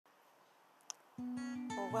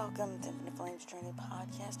Well, welcome to Infinite Flames Journey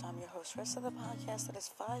Podcast. I'm your host, Rissa, the podcast that is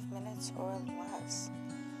 5 minutes or less.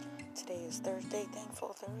 Today is Thursday,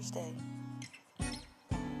 Thankful Thursday.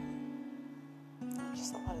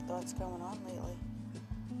 Just a lot of thoughts going on lately.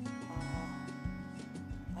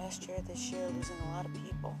 Last year, this year, losing a lot of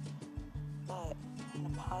people. But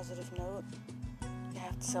on a positive note, you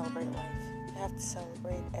have to celebrate life. You have to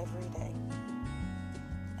celebrate every day.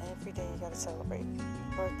 Every day you gotta celebrate.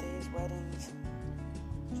 Birthdays, weddings,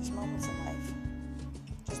 just moments in life.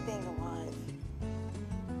 Just being alive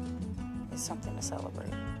is something to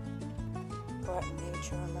celebrate. Go out in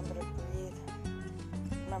nature, remember to breathe.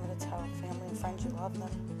 Remember to tell family and friends you love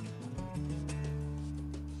them.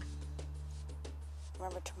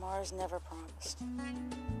 Remember, tomorrow's never promised.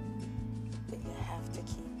 But you have to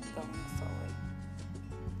keep going forward.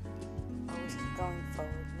 Always keep going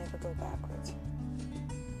forward, never go backwards.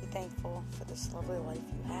 Be thankful for this lovely life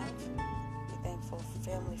you have. Be thankful for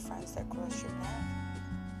family, friends that cross your path.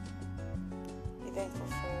 Be thankful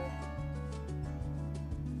for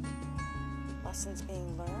lessons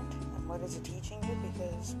being learned and what is it teaching you,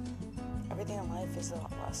 because everything in life is a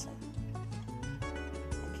lesson.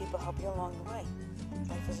 And people help you along the way.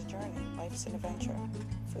 Life is a journey. Life is an adventure.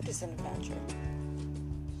 Food is an adventure.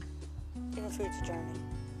 Even food's a journey.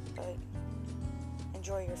 But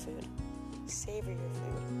enjoy your food. Savor your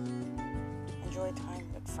food. Enjoy time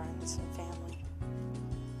with friends and family.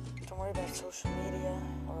 Don't worry about social media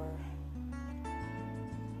or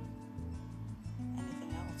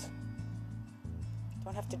anything else.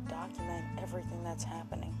 Don't have to document everything that's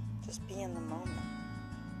happening. Just be in the moment.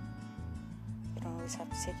 You don't always have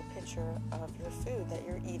to take a picture of your food that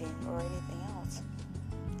you're eating or anything else.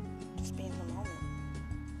 Just be in the moment.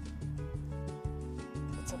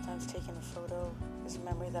 But sometimes taking a photo is a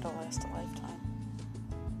memory that'll last a lifetime.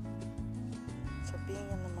 So being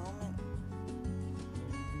in the moment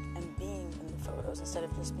and being in the photos instead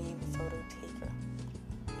of just being the photo taker.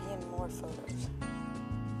 Be in more photos.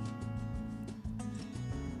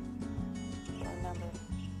 Remember,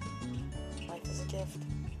 life is a gift.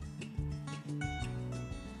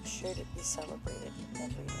 Should it be celebrated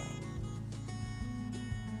every day?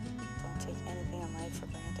 Don't take anything in life for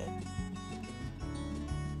granted.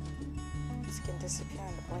 It can disappear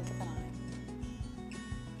in the blink of an eye.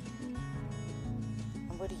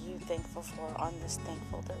 And what are you thankful for on this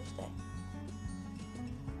Thankful Thursday?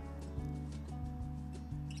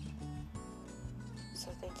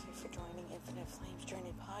 So thank you for joining Infinite Flames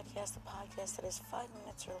Journey Podcast, the podcast that is 5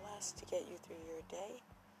 minutes or less to get you through your day.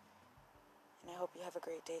 And I hope you have a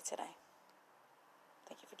great day today.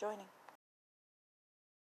 Thank you for joining.